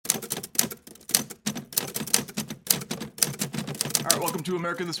All right, welcome to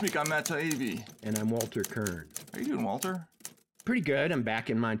America This Week. I'm Matt Taibbi. And I'm Walter Kern. How you doing, Walter? Pretty good. I'm back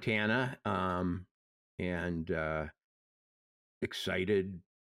in Montana, and excited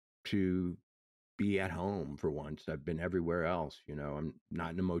to be at home for once. I've been everywhere else. I'm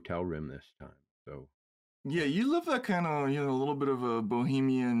not in a motel room this time. So yeah, you live that kind of a little bit of a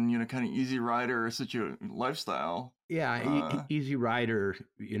bohemian, kind of easy rider such a lifestyle. Yeah, easy rider.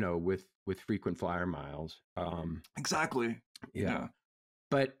 With frequent flyer miles. Exactly. Yeah.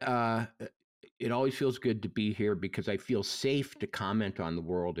 But it always feels good to be here because I feel safe to comment on the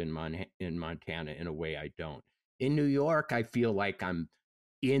world in Montana in a way I don't. In New York, I feel like I'm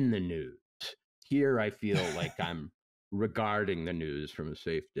in the news. Here, I feel like I'm regarding the news from a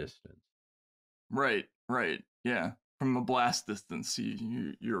safe distance. Right. Yeah. From a blast distance,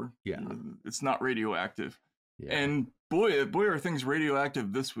 you're it's not radioactive. Yeah. And boy, are things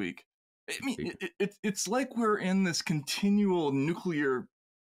radioactive this week. I mean, it's like we're in this continual nuclear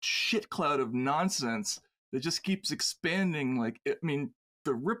shit cloud of nonsense that just keeps expanding. The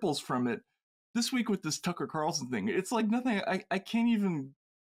ripples from it this week with this Tucker Carlson thing, it's like nothing. I can't even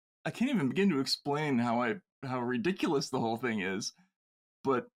begin to explain how ridiculous the whole thing is.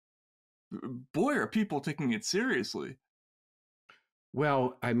 But boy, are people taking it seriously.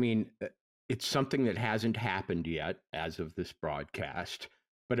 Well, I mean, it's something that hasn't happened yet as of this broadcast,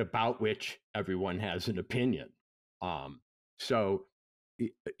 but about which everyone has an opinion. So,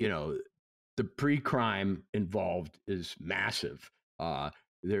 the pre-crime involved is massive.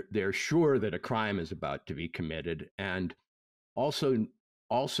 They're sure that a crime is about to be committed, and also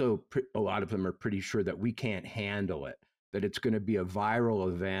a lot of them are pretty sure that we can't handle it, that it's going to be a viral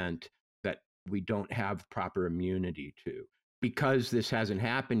event that we don't have proper immunity to. Because this hasn't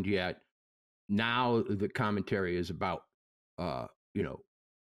happened yet, now the commentary is about,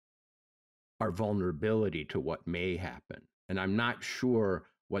 our vulnerability to what may happen. And I'm not sure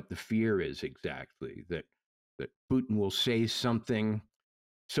what the fear is exactly, that Putin will say something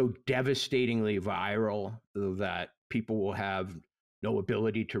so devastatingly viral that people will have no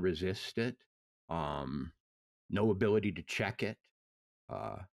ability to resist it, no ability to check it.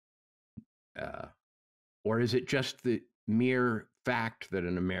 Or is it just the mere fact that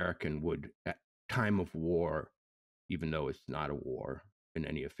an American would, at time of war, even though it's not a war in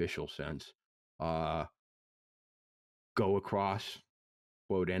any official sense, go across,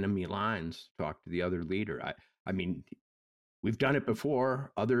 quote, enemy lines, talk to the other leader? I mean, we've done it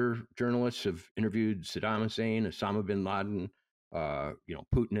before. Other journalists have interviewed Saddam Hussein, Osama bin Laden,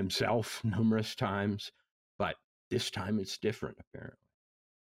 Putin himself numerous times, but this time it's different, apparently.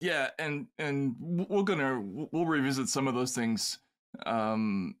 Yeah, and we'll revisit some of those things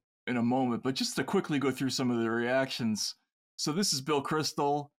in a moment, but just to quickly go through some of the reactions. So this is Bill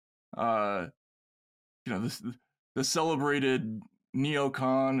Kristol, the celebrated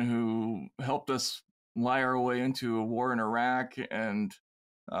neocon who helped us lie our way into a war in Iraq and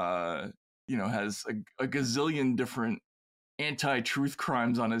has a gazillion different anti-truth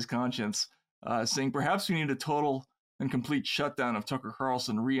crimes on his conscience, saying perhaps we need a total and complete shutdown of Tucker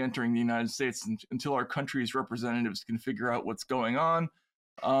Carlson re-entering the United States until our country's representatives can figure out what's going on.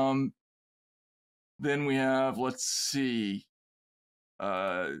 Then we have, let's see,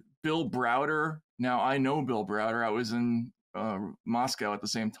 Bill Browder. Now, I know Bill Browder. I was in Moscow at the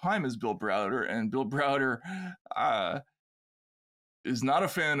same time as Bill Browder, and Bill Browder is not a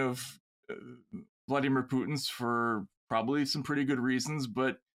fan of Vladimir Putin's for probably some pretty good reasons,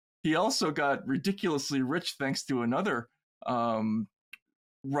 but he also got ridiculously rich thanks to another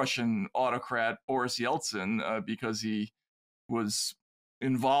Russian autocrat, Boris Yeltsin, because he was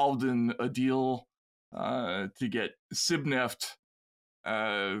involved in a deal to get Sibneft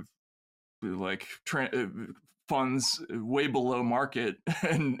funds way below market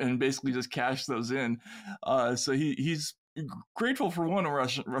and basically just cash those in. So he's grateful for one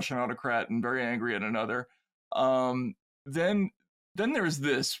Russian autocrat and very angry at another. Then there's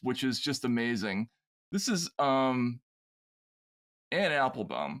this, which is just amazing. This is Anne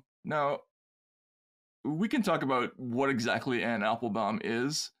Applebaum. Now, we can talk about what exactly Anne Applebaum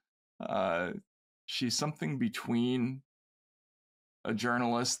is. She's something between a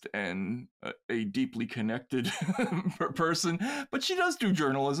journalist and a deeply connected person, but she does do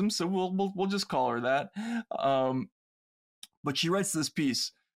journalism, so we'll just call her that. But she writes this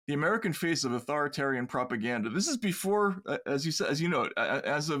piece, "The American Face of Authoritarian Propaganda." This is before, as you know,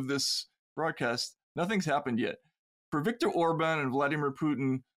 as of this broadcast, nothing's happened yet. For Viktor Orban and Vladimir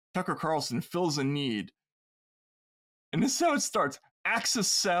Putin, Tucker Carlson fills a need. And this is how it starts. Axis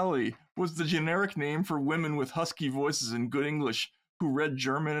Sally was the generic name for women with husky voices and good English who read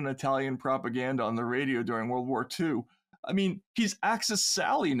German and Italian propaganda on the radio during World War II. I mean, he's Axis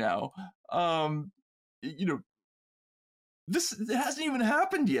Sally now. You know, this hasn't even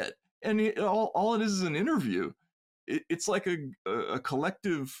happened yet, and all it is an interview. It's like a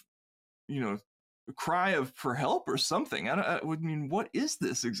collective, you know, cry for help or something. I mean, what is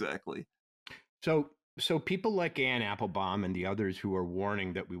this exactly? So people like Anne Applebaum and the others who are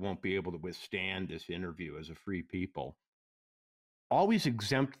warning that we won't be able to withstand this interview as a free people always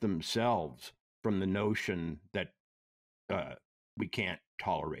exempt themselves from the notion that we can't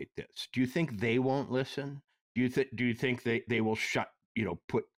tolerate this. Do you think they won't listen? Do you think they will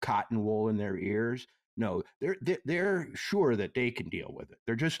put cotton wool in their ears? No, they're sure that they can deal with it.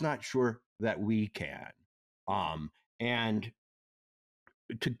 They're just not sure that we can. And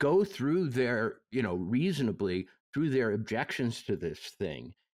to go through their, reasonably through their objections to this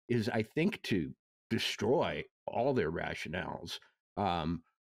thing is, I think, to destroy all their rationales.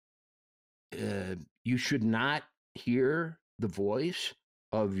 You should not hear the voice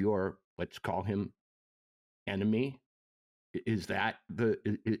of your, let's call him, enemy. Is that the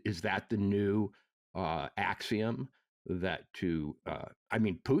new axiom that I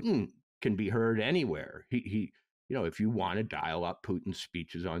mean, Putin can be heard anywhere. He if you want to dial up Putin's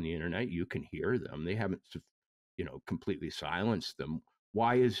speeches on the internet, you can hear them. They haven't completely silenced them.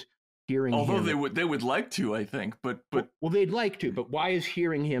 Why is hearing Although him, they would like to, I think, but well, they'd like to, but why is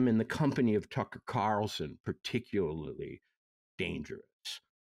hearing him in the company of Tucker Carlson particularly dangerous?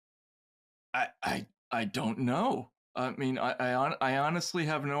 I don't know. I mean, I honestly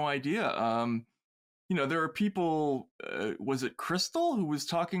have no idea. There are people. Was it Crystal who was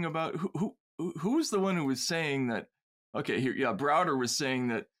talking about who was the one who was saying that? Okay, here, yeah, Browder was saying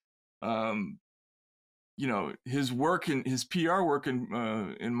that. His work and his PR work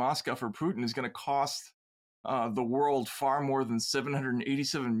in Moscow for Putin is going to cost the world far more than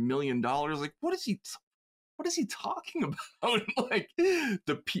 $787 million. Like, what is he talking about? Like,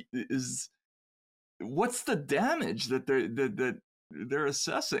 what's the damage that they're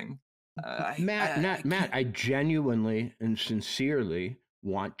assessing? Matt, I genuinely and sincerely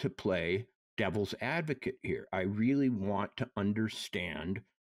want to play devil's advocate here. I really want to understand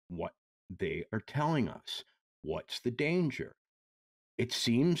what they are telling us. What's the danger? It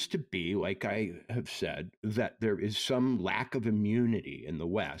seems to be, like I have said, that there is some lack of immunity in the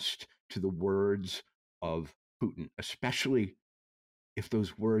West to the words of Putin, especially if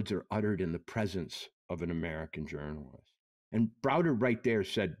those words are uttered in the presence of an American journalist. And Browder right there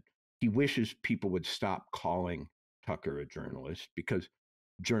said he wishes people would stop calling Tucker a journalist because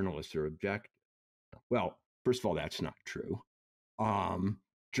journalists are objective. Well, first of all, that's not true.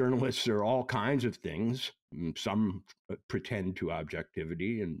 Journalists are all kinds of things. Some pretend to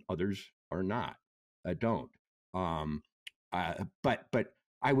objectivity, and others are not. Don't. But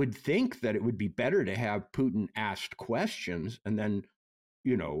I would think that it would be better to have Putin asked questions, and then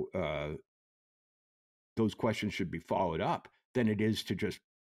those questions should be followed up, than it is to just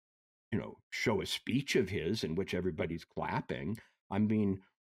show a speech of his in which everybody's clapping. I mean,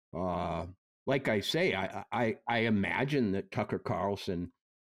 like I say, I imagine that Tucker Carlson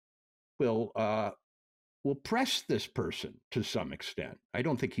will press this person to some extent. I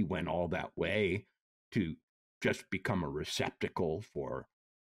don't think he went all that way to just become a receptacle for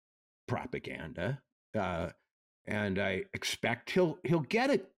propaganda. And I expect he'll get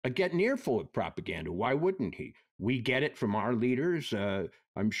an earful of propaganda. Why wouldn't he? We get it from our leaders.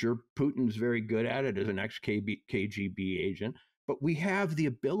 I'm sure Putin's very good at it as an ex-KGB agent. But we have the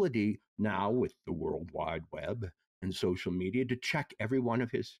ability now with the World Wide Web and social media to check every one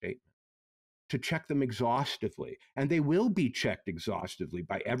of his statements, to check them exhaustively. And they will be checked exhaustively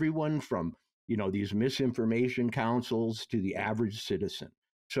by everyone from, these misinformation councils to the average citizen.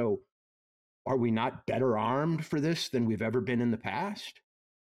 So are we not better armed for this than we've ever been in the past?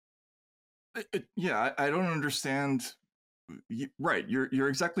 Yeah, I don't understand. Right, you're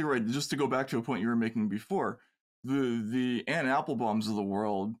exactly right. Just to go back to a point you were making before, the Ann Applebaums of the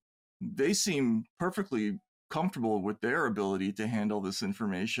world, they seem perfectly comfortable with their ability to handle this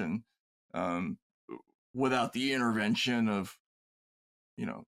information without the intervention of,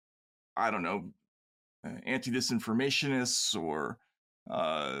 I don't know, anti-disinformationists or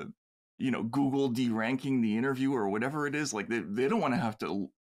Google deranking the interview or whatever it is. Like they don't want to have to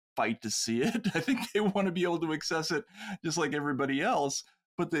fight to see it. I think they want to be able to access it just like everybody else.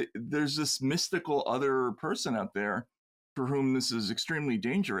 But there's this mystical other person out there for whom this is extremely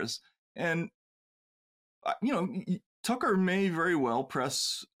dangerous. And Tucker may very well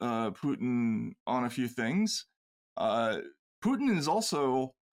press Putin on a few things. Putin is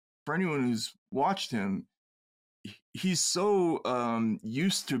also, for anyone who's watched him, he's so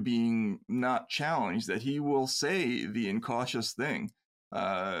used to being not challenged that he will say the incautious thing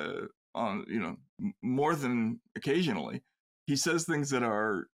on more than occasionally. He says things that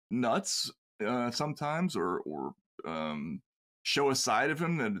are nuts sometimes, or show a side of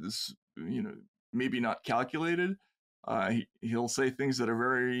him that is maybe not calculated. He'll say things that are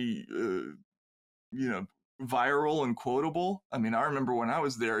very viral and quotable. I mean, I remember when I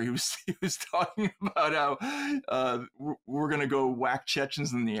was there, he was talking about how we're gonna go whack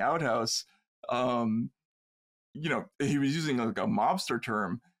Chechens in the outhouse. He was using like a mobster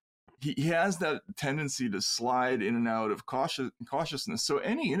term. He has that tendency to slide in and out of cautiousness. So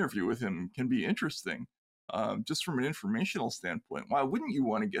any interview with him can be interesting, just from an informational standpoint. Why wouldn't you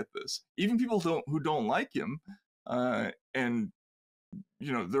want to get this? Even people who don't like him, and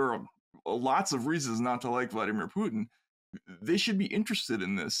there are lots of reasons not to like Vladimir Putin. They should be interested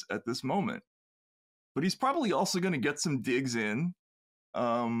in this at this moment. But he's probably also going to get some digs in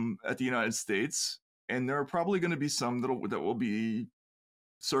at the United States, and there are probably going to be some that will be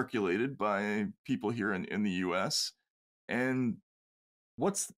circulated by people here in the U.S. And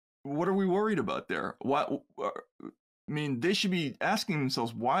what are we worried about there? I mean, they should be asking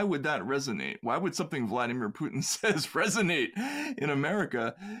themselves, why would that resonate? Why would something Vladimir Putin says resonate in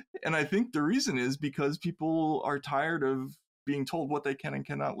America? And I think the reason is because people are tired of being told what they can and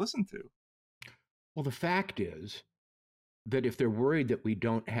cannot listen to. Well, the fact is that if they're worried that we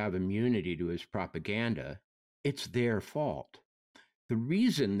don't have immunity to his propaganda, it's their fault. The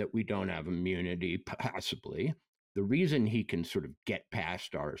reason that we don't have immunity, possibly, the reason he can sort of get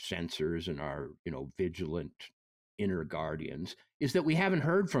past our censors and our, vigilant inner guardians, is that we haven't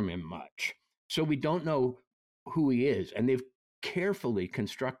heard from him much. So we don't know who he is. And they've carefully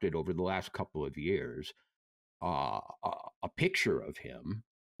constructed over the last couple of years a picture of him,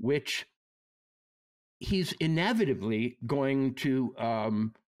 which he's inevitably going to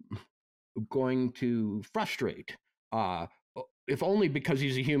frustrate, if only because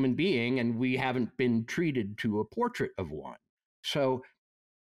he's a human being and we haven't been treated to a portrait of one. So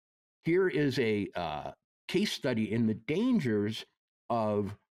here is a case study in the dangers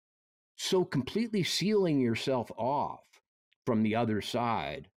of so completely sealing yourself off from the other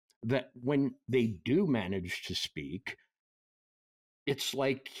side that when they do manage to speak, it's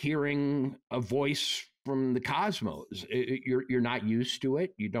like hearing a voice from the cosmos. You're not used to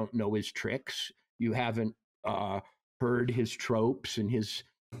it. You don't know his tricks. You haven't heard his tropes and his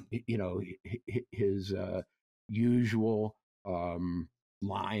usual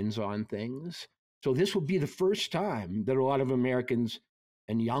lines on things. So this will be the first time that a lot of Americans,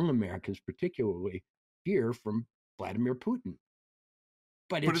 and young Americans particularly, hear from Vladimir Putin.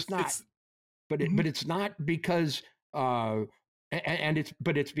 But it's not. But it's not because.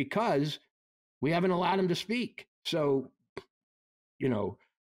 It's because we haven't allowed him to speak. So,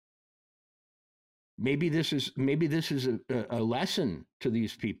 maybe this is a lesson to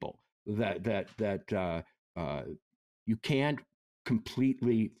these people that you can't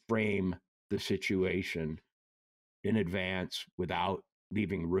completely frame the situation in advance without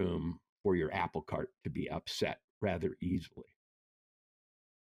leaving room for your apple cart to be upset rather easily.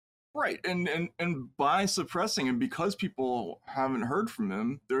 Right, and by suppressing him, because people haven't heard from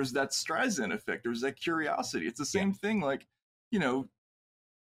him, there's that Streisand effect. There's that curiosity. It's the same thing. Like,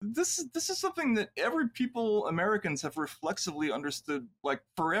 this is something that Americans have reflexively understood like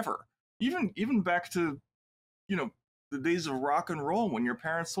forever. Even back to, the days of rock and roll when your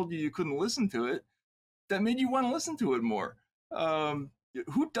parents told you couldn't listen to it. That made you want to listen to it more.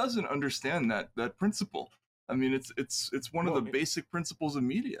 Who doesn't understand that principle? I mean, it's one of the basic principles of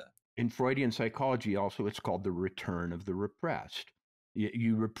media. In Freudian psychology, also, it's called the return of the repressed.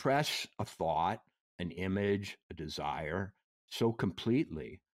 You repress a thought, an image, a desire so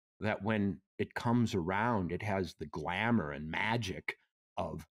completely that when it comes around, it has the glamour and magic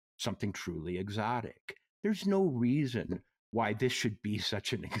of something truly exotic. There's no reason why this should be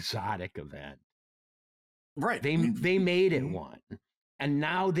such an exotic event. Right. They made it one. And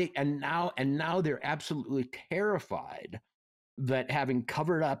now they're absolutely terrified that having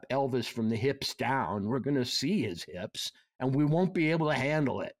covered up Elvis from the hips down, we're going to see his hips and we won't be able to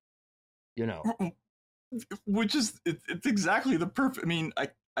handle it. Which is it's exactly the perfect. I mean,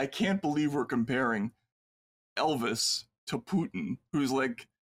 I can't believe we're comparing Elvis to Putin, who's like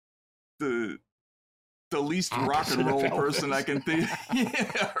the least rock and roll person I can think.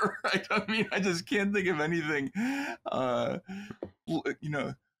 Yeah, right. I mean, I just can't think of anything,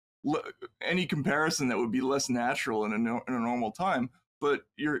 any comparison that would be less natural in a normal time. But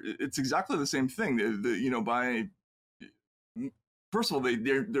it's exactly the same thing. By first of all,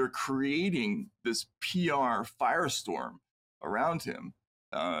 they're creating this PR firestorm around him.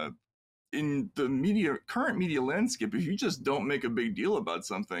 In the current media landscape, if you just don't make a big deal about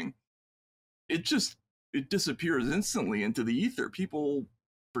something, it disappears instantly into the ether. People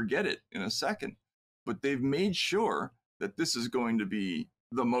forget it in a second. But they've made sure that this is going to be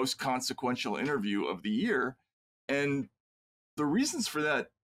the most consequential interview of the year, and the reasons for that,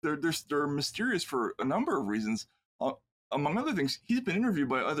 they're mysterious for a number of reasons. Among other things, he's been interviewed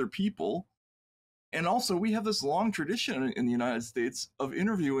by other people, and also we have this long tradition in the United States of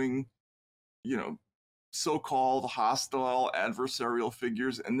interviewing, so-called hostile adversarial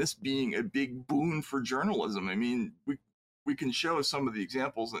figures, and this being a big boon for journalism. I mean, we can show some of the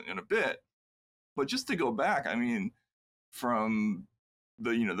examples in a bit, but just to go back, I mean, from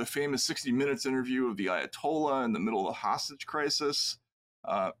the famous 60 Minutes interview of the Ayatollah in the middle of the hostage crisis.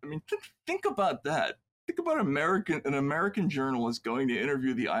 I mean, think about that. Think about an American journalist going to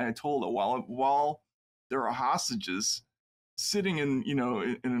interview the Ayatollah while there are hostages sitting in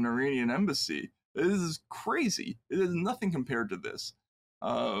an Iranian embassy. This is crazy. It is nothing compared to this.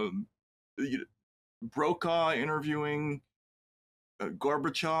 Brokaw interviewing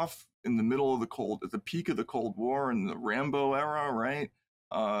Gorbachev in the middle of at the peak of the Cold War in the Rambo era, right?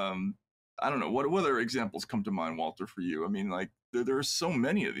 I don't know. What other examples come to mind, Walter, for you? I mean, like, there are so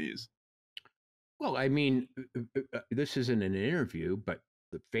many of these. Well, I mean, this isn't an interview, but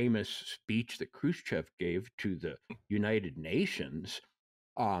the famous speech that Khrushchev gave to the United Nations,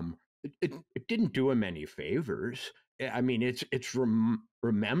 it didn't do him any favors. I mean, it's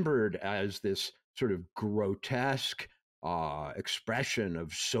remembered as this sort of grotesque expression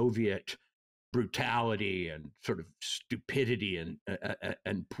of Soviet brutality and sort of stupidity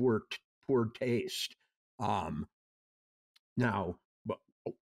and poor taste. Now,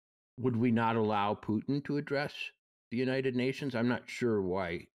 would we not allow Putin to address the United Nations? I'm not sure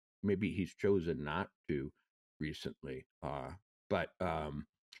why. Maybe he's chosen not to recently. But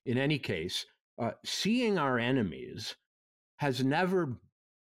in any case, seeing our enemies has never,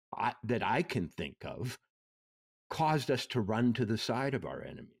 that I can think of, caused us to run to the side of our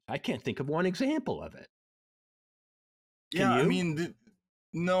enemies. I can't think of one example of it. Yeah, I mean,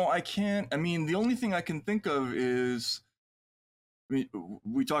 no, I can't. I mean, the only thing I can think of is, I mean,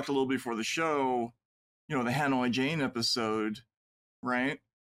 we talked a little before the show, the Hanoi Jane episode, right?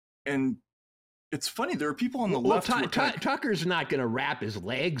 And it's funny, there are people on the left. Tucker's not going to wrap his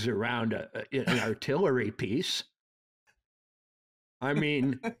legs around an artillery piece. I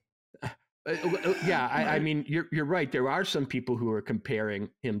mean, yeah, I mean, you're right. There are some people who are comparing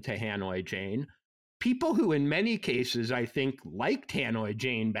him to Hanoi Jane. People who, in many cases, I think liked Hanoi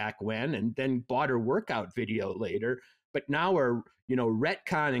Jane back when, and then bought her workout video later, but now are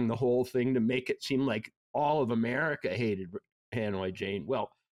retconning the whole thing to make it seem like all of America hated Hanoi Jane.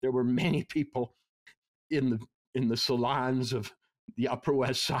 Well, there were many people in the salons of the Upper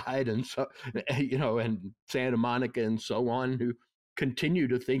West Side and so and Santa Monica and so on who continue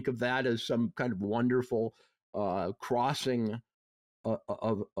to think of that as some kind of wonderful crossing of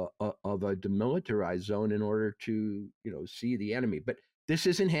a demilitarized zone in order to see the enemy. But this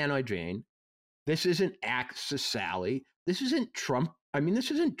isn't Hanoi Jane. This isn't Axis Sally. This isn't Trump. I mean,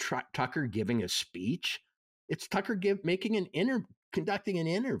 this isn't Tucker giving a speech. It's Tucker conducting an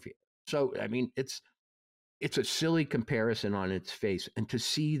interview. So I mean, it's a silly comparison on its face. And to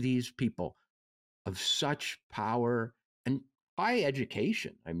see these people of such power and high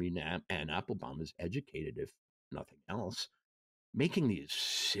education, I mean, Anne Applebaum is educated, if nothing else, making these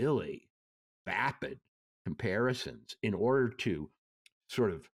silly, vapid comparisons in order to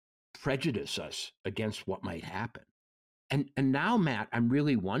sort of prejudice us against what might happen. And now, Matt, I'm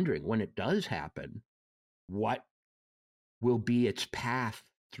really wondering, when it does happen, what will be its path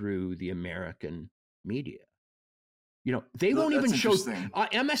through the American media? They won't even show,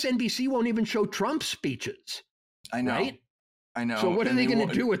 MSNBC won't even show Trump speeches. I know. Right? I know. So what are they going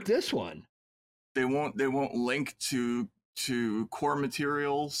to do with this one? They won't link to core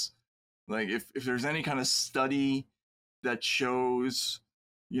materials. Like if there's any kind of study that shows,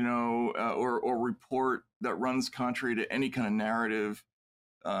 or report that runs contrary to any kind of narrative,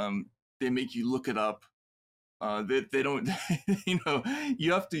 they make you look it up. They don't,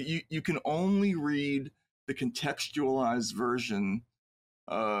 you have to, you can only read the contextualized version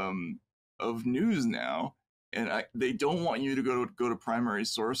of news now, and they don't want you to go to primary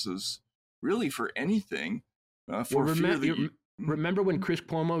sources really for anything. Remember when Chris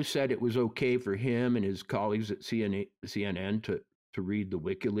Cuomo said it was okay for him and his colleagues at CNN to read the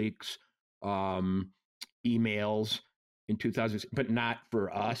WikiLeaks emails in 2000, but not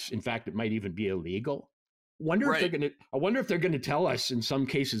for us. In fact, it might even be illegal. wonder if they're Right. going to. I wonder if they're going to tell us in some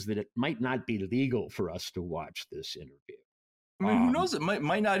cases that it might not be legal for us to watch this interview. I mean, who knows? It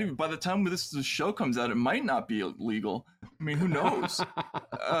might not even, by the time this show comes out, it might not be illegal. I mean, who knows?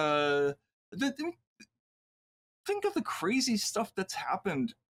 uh, think of the crazy stuff that's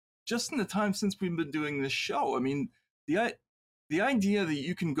happened just in the time since we've been doing this show. I mean, the idea that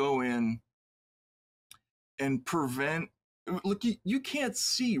you can go in and prevent, look, you can't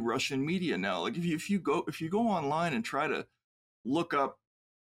see Russian media now. Like if you go online and try to look up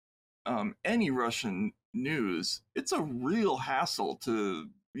any Russian news, it's a real hassle to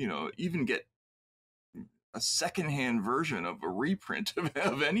even get a secondhand version of a reprint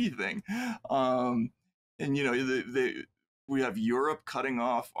of anything. And we have Europe cutting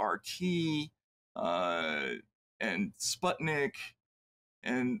off RT and Sputnik,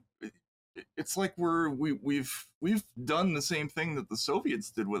 and it's like we've done the same thing that the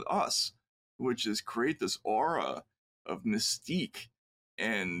Soviets did with us, which is create this aura of mystique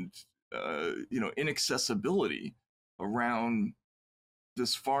and inaccessibility around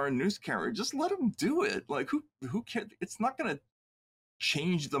this foreign news carrier. Just let them do it. Like who cares? It's not going to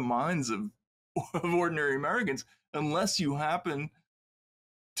change the minds of ordinary Americans unless you happen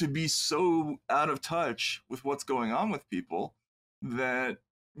to be so out of touch with what's going on with people that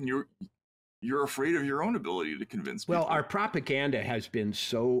you're afraid of your own ability to convince people. Well, our propaganda has been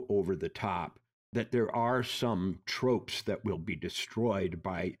so over the top that there are some tropes that will be destroyed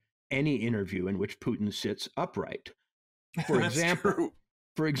by any interview in which Putin sits upright. For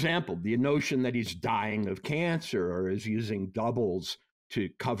example, the notion that he's dying of cancer or is using doubles to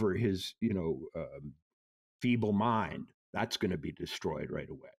cover his, feeble mind, that's going to be destroyed right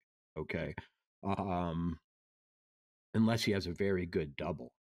away. Okay. Unless he has a very good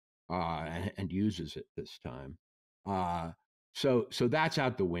double and uses it this time. So that's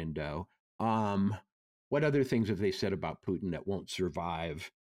out the window. What other things have they said about Putin that won't survive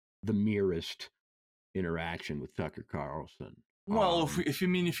the merest interaction with Tucker Carlson? Well, if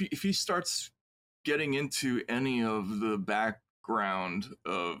he starts getting into any of the background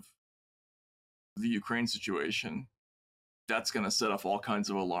of the Ukraine situation, that's going to set off all kinds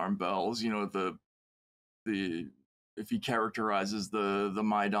of alarm bells. If he characterizes the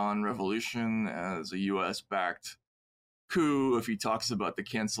Maidan revolution as a U.S.-backed coup, if he talks about the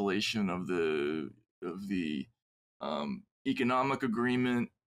cancellation of the economic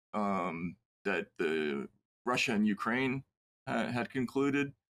agreement that the Russia and Ukraine had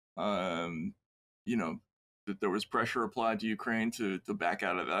concluded, that there was pressure applied to Ukraine to back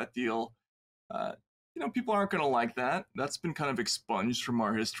out of that deal. People aren't going to like that. That's been kind of expunged from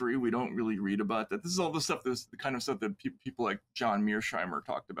our history. We don't really read about that. This is all the kind of stuff that people like John Mearsheimer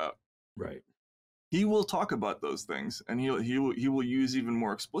talked about. Right. He will talk about those things, and he will use even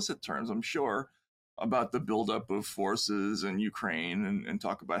more explicit terms, I'm sure, about the buildup of forces in Ukraine and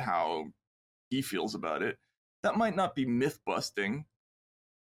talk about how he feels about it. That might not be myth busting,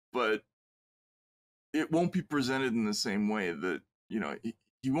 but it won't be presented in the same way that,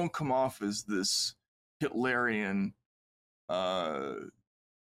 he won't come off as this Hitlerian,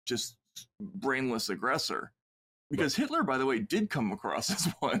 just brainless aggressor. Because Hitler, by the way, did come across as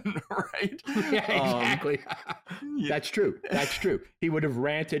one, right? Yeah, exactly. That's true. That's true. He would have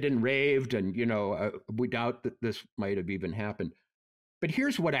ranted and raved, and we doubt that this might have even happened. But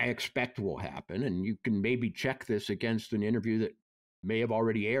here's what I expect will happen, and you can maybe check this against an interview that may have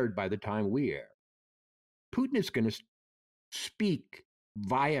already aired by the time we air. Putin is going to speak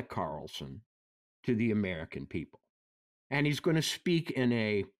via Carlson to the American people, and he's going to speak in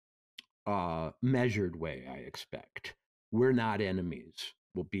a measured way, I expect. We're not enemies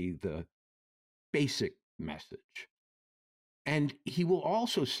will be the basic message. And he will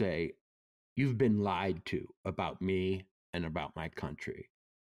also say, you've been lied to about me and about my country.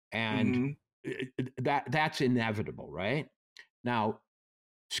 And that's inevitable, right? Now,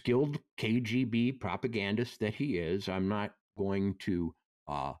 skilled KGB propagandist that he is, I'm not going to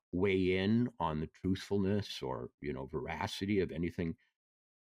weigh in on the truthfulness or, veracity of anything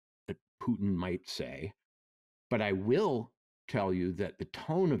that Putin might say. But I will tell you that the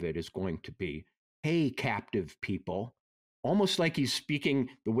tone of it is going to be, hey, captive people, almost like he's speaking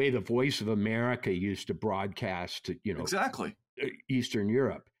the way the Voice of America used to broadcast to, exactly, Eastern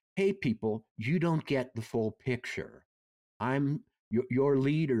Europe. Hey, people, you don't get the full picture. Your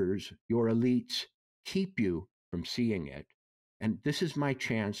leaders, your elites keep you from seeing it. And this is my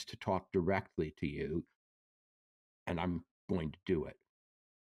chance to talk directly to you. And I'm going to do it.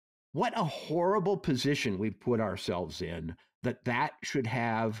 What a horrible position we've put ourselves in that should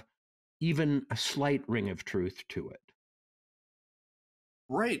have even a slight ring of truth to it.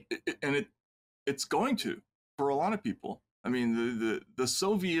 Right. And it's going to. for a lot of people. I mean, the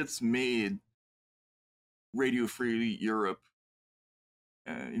Soviets made Radio Free Europe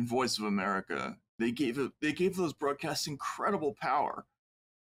in Voice of America. They gave those broadcasts incredible power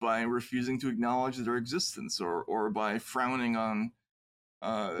by refusing to acknowledge their existence, or by frowning on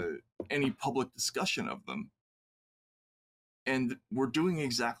any public discussion of them. And we're doing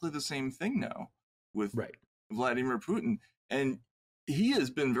exactly the same thing now with Vladimir Putin. And he has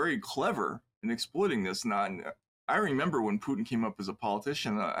been very clever in exploiting this. I remember when Putin came up as a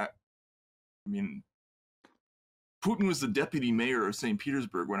politician, I mean, Putin was the deputy mayor of St.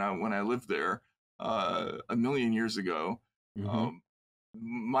 Petersburg when I lived there a million years ago. Mm-hmm.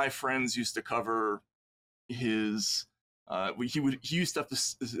 My friends used to cover his. He used to have to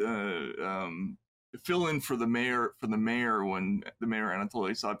fill in for the mayor when the mayor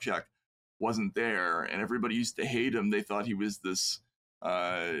Anatoly Sobchak wasn't there, and everybody used to hate him. They thought he was this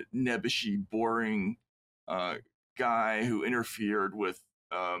nebbishy, boring guy who interfered with,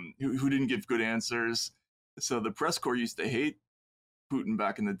 who didn't give good answers. So the press corps used to hate Putin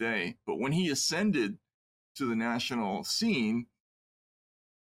back in the day. But when he ascended to the national scene,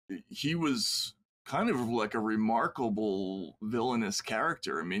 he was kind of like a remarkable villainous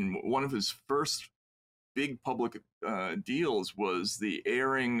character. I mean, one of his first big public deals was the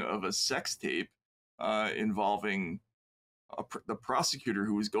airing of a sex tape involving the prosecutor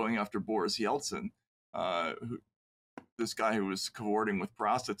who was going after Boris Yeltsin, this guy who was cavorting with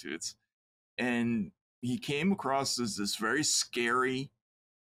prostitutes. And he came across as this very scary,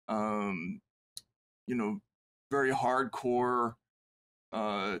 very hardcore,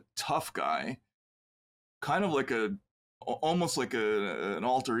 tough guy, kind of like almost like an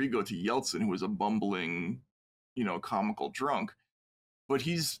alter ego to Yeltsin, who was a bumbling, comical drunk. But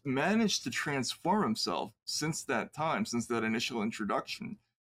he's managed to transform himself since that time, since that initial introduction,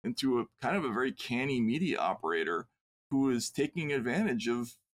 into a kind of a very canny media operator who is taking advantage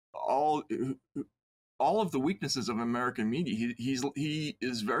of all of the weaknesses of American media. He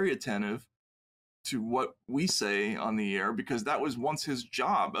is very attentive to what we say on the air, because that was once his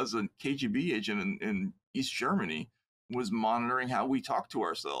job as a KGB agent in East Germany, was monitoring how we talk to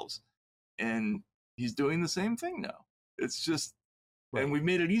ourselves. And he's doing the same thing now. It's just, and we've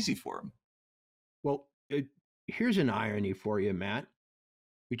made it easy for him. Well, here's an irony for you, Matt.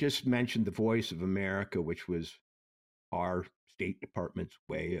 We just mentioned the Voice of America, which was our State Department's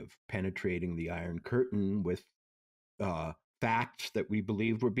way of penetrating the Iron Curtain with facts that we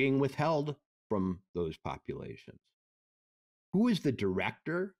believed were being withheld from those populations. Who is the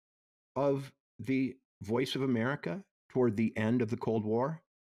director of the Voice of America toward the end of the Cold War?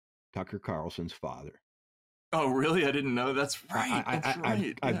 Tucker Carlson's father. Oh, really? I didn't know. That's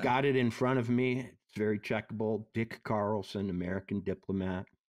right. I've got it in front of me. It's very checkable. Dick Carlson, American diplomat.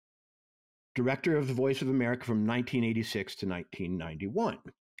 Director of the Voice of America from 1986 to 1991.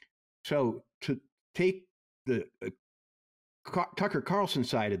 So to take the Tucker Carlson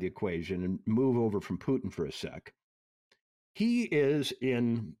side of the equation and move over from Putin for a sec, he is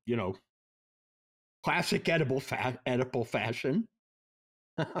in, classic Oedipal fashion.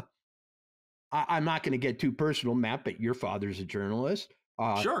 I'm not going to get too personal, Matt, but your father's a journalist.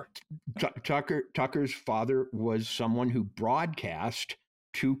 Sure. Tucker's father was someone who broadcast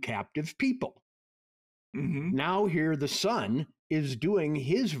to captive people. Mm-hmm. Now here the son is doing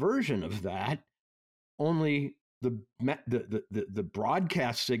his version of that, only the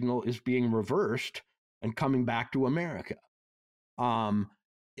broadcast signal is being reversed and coming back to America. That's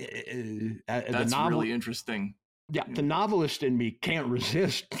really interesting. Yeah, the novelist in me can't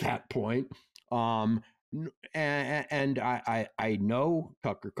resist that point. And I know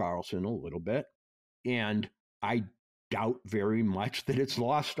Tucker Carlson a little bit, and I doubt very much that it's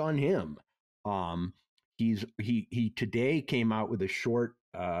lost on him. He today came out with a short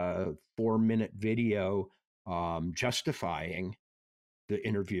 4-minute video justifying the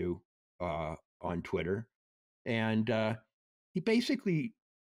interview on Twitter, and he basically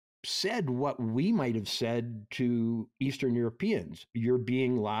said what we might have said to Eastern Europeans: you're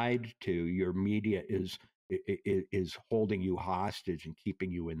being lied to. Your media is holding you hostage and keeping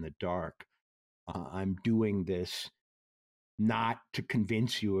you in the dark. I'm doing this not to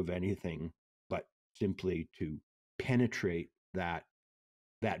convince you of anything, but simply to penetrate that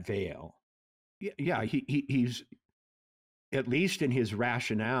veil. Yeah, he's, at least in his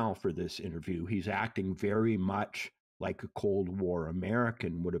rationale for this interview, he's acting very much like a Cold War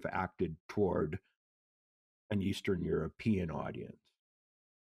American would have acted toward an Eastern European audience.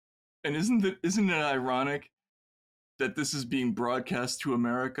 And isn't it ironic that this is being broadcast to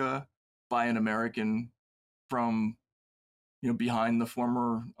America by an American from, behind the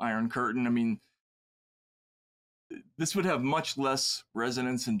former Iron Curtain? I mean, this would have much less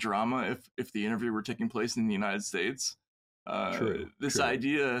resonance and drama if the interview were taking place in the United States. True. This True.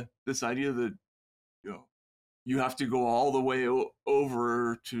 idea that you have to go all the way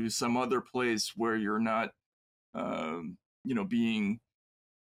over to some other place where you're not being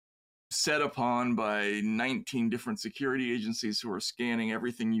set upon by 19 different security agencies who are scanning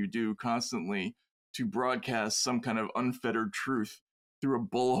everything you do constantly to broadcast some kind of unfettered truth through a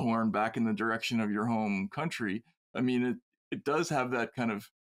bullhorn back in the direction of your home country. I mean, it does have that kind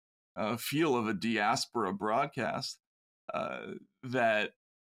of feel of a diaspora broadcast that